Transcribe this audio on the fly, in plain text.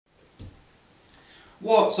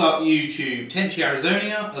What's up YouTube, Tenchi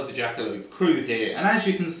Arizonia of the Dracolope crew here, and as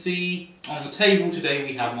you can see on the table today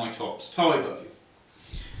we have my tops Tibo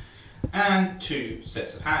and two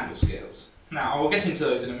sets of handle scales. Now I'll get into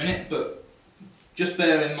those in a minute, but just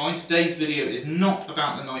bear in mind today's video is not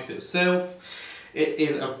about the knife itself, it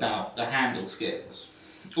is about the handle scales.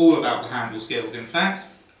 All about the handle scales in fact.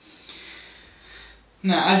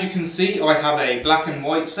 Now as you can see I have a black and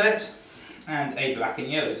white set and a black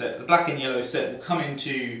and yellow set. The black and yellow set will come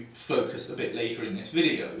into focus a bit later in this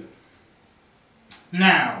video.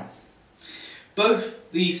 Now,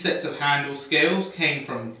 both these sets of handle scales came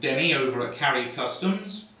from Denny over at Carey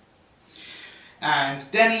Customs, and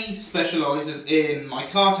Denny specialises in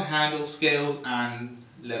micarta handle scales and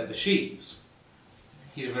leather sheaths.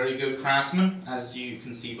 He's a very good craftsman, as you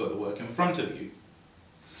can see by the work in front of you.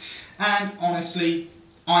 And honestly,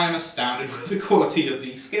 I am astounded with the quality of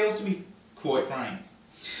these scales, to be quite frank.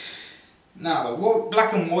 Now the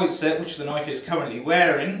black and white set, which the knife is currently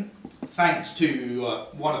wearing, thanks to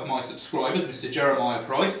one of my subscribers, Mr. Jeremiah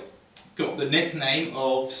Price, got the nickname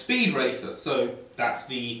of Speed Racer, so that's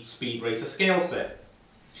the Speed Racer scale set.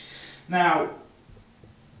 Now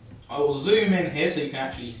I will zoom in here so you can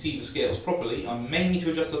actually see the scales properly. I may need to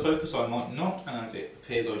adjust the focus, I might not, and as it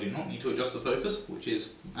appears I do not need to adjust the focus, which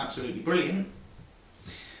is absolutely brilliant.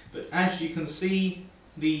 But as you can see,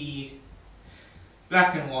 the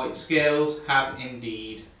black and white scales have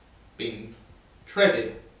indeed been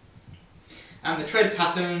treaded. And the tread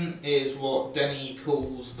pattern is what Denny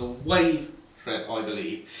calls the wave tread, I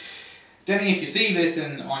believe. Denny, if you see this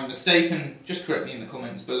and I'm mistaken, just correct me in the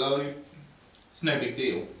comments below. It's no big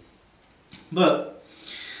deal. But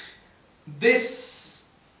this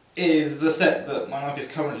is the set that my knife is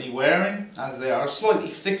currently wearing, as they are a slightly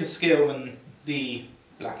thicker scale than the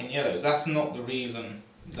black and yellows. That's not the reason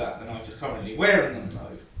that the knife is currently wearing them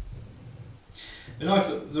though.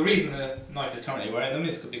 The reason the knife is currently wearing them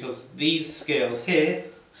is because these scales here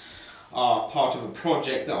are part of a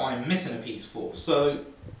project that I'm missing a piece for, so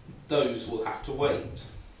those will have to wait.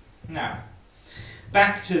 Now,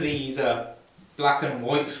 back to these black and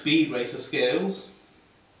white Speed Racer scales.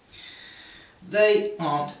 They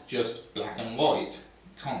aren't just black and white,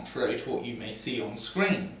 contrary to what you may see on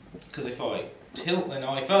screen, because if I tilt the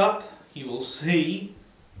knife up, you will see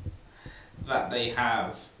that they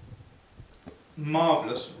have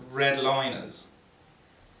marvellous red liners.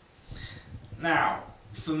 Now,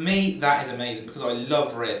 for me that is amazing because I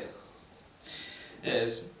love red.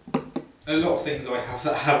 There's a lot of things I have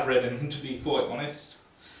that have red in them, to be quite honest,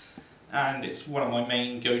 and it's one of my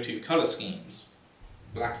main go-to colour schemes.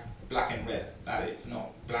 Black and red, that is,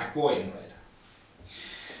 not black, white and red.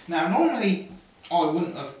 Now normally I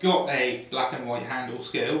wouldn't have got a black and white handle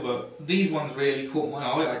scale, but these ones really caught my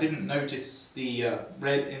eye. I didn't notice the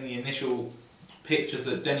red in the initial pictures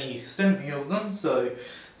that Denny sent me of them, so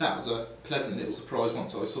that was a pleasant little surprise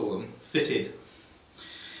once I saw them fitted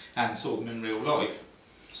and saw them in real life.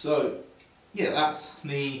 So yeah, that's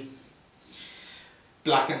the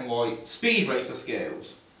black and white Speed Racer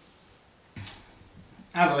scales.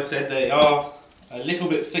 As I said, they are a little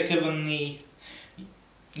bit thicker than the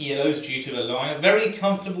yellows due to the liner. Very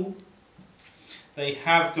comfortable. They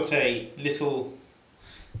have got a little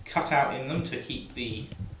cutout in them to keep the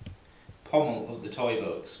pommel of the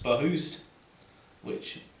Tibo exposed,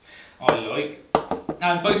 which I like.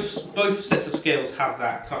 And both sets of scales have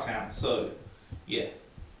that cutout, so yeah.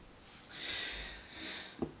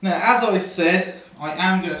 Now as I said, I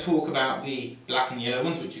am going to talk about the black and yellow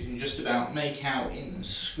ones, which you can just about make out in the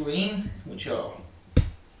screen, which are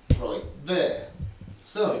right there.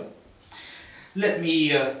 So, let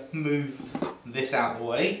me move this out of the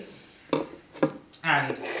way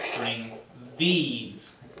and bring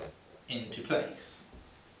these into place.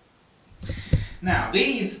 Now,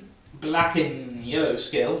 these black and yellow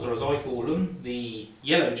scales, or as I call them, the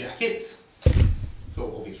yellow jackets,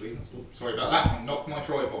 for obvious reasons. Oh, sorry about that, I knocked my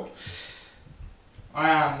tripod. I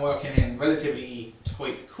am working in relatively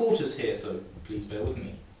tight quarters here, so please bear with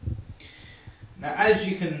me. Now as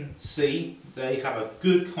you can see, they have a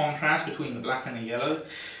good contrast between the black and the yellow.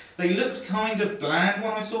 They looked kind of bland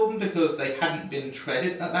when I saw them because they hadn't been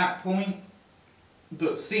treaded at that point.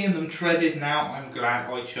 But seeing them treaded now, I'm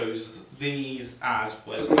glad I chose these as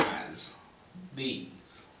well as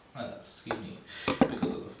these. Excuse me,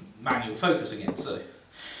 because of the manual focus again. So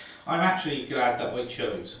I'm actually glad that I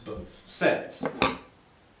chose both sets.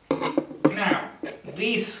 Now,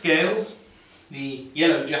 these scales, the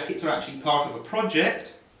yellow jackets, are actually part of a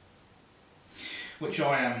project which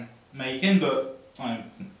I am making, but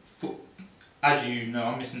as you know,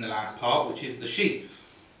 I'm missing the last part, which is the sheath.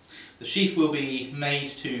 The sheath will be made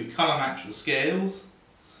to colour match the scales,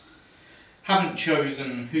 Haven't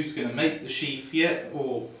chosen who's going to make the sheath yet,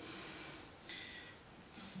 or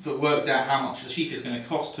worked out how much the sheath is going to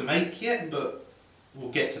cost to make yet, but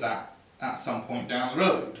we'll get to that at some point down the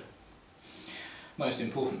road. Most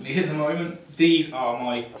importantly at the moment, these are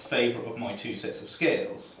my favourite of my two sets of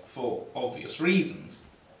scales, for obvious reasons.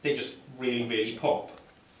 They just really pop.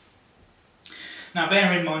 Now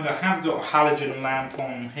bear in mind I have got a halogen lamp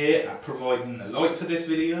on here providing the light for this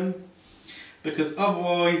video, because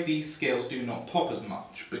otherwise these scales do not pop as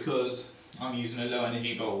much, because I'm using a low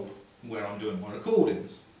energy bulb where I'm doing my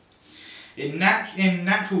recordings. In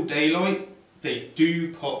natural daylight they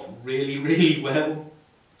do pop really well,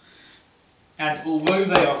 and although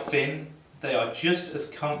they are thin, they are just as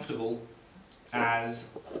comfortable as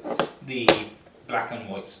the black and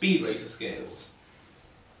white Speed Racer scales.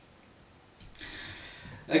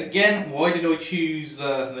 Again, why did I choose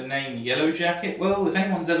the name Yellow Jacket? Well, if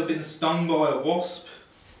anyone's ever been stung by a wasp,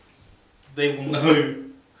 they will know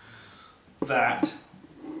that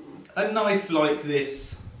a knife like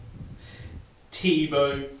this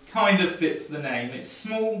Tibo kind of fits the name. It's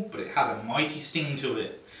small, but it has a mighty sting to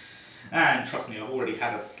it. And trust me, I've already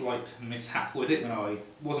had a slight mishap with it when I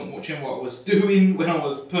wasn't watching what I was doing when I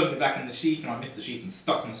was pulling it back in the sheath, and I missed the sheath and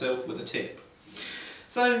stuck myself with the tip.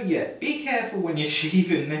 So yeah, be careful when you're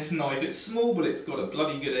sheathing this knife. It's small, but it's got a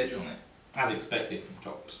bloody good edge on it, as expected from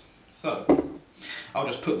Tops. So I'll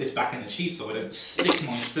just put this back in the sheath so I don't stick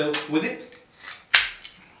myself with it.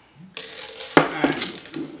 And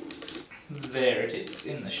there it is,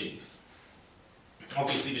 in the sheath.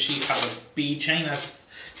 Obviously the sheath has a bead chain, as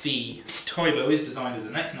the Tibo is designed as a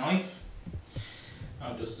neck knife.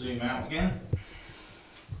 I'll just zoom out again.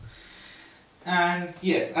 And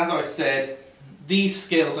yes, as I said, these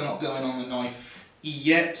scales are not going on the knife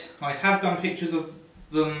yet. I have done pictures of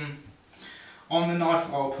them on the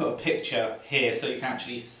knife. I'll put a picture here so you can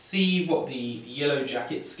actually see what the Yellow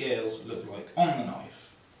Jacket scales look like on the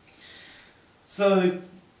knife. So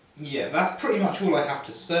yeah, that's pretty much all I have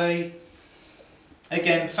to say.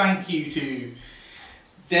 Again, thank you to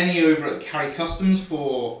Denny over at Carey Customs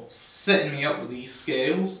for setting me up with these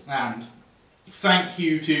scales, and thank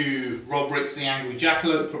you to Rob Ricks the Angry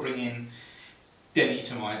Jackalope for bringing Denny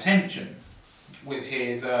to my attention with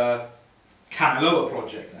his Canaloa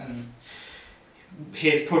project, and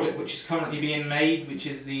his project which is currently being made, which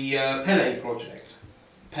is the Pele project.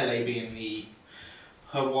 Pele being the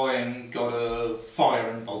Hawaiian god of fire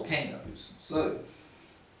and volcanoes. So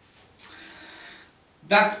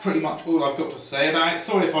that's pretty much all I've got to say about it.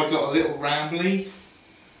 Sorry if I got a little rambly.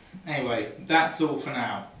 Anyway, that's all for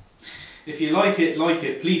now. If you like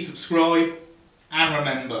it, please subscribe, and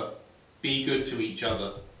remember, be good to each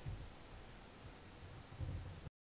other.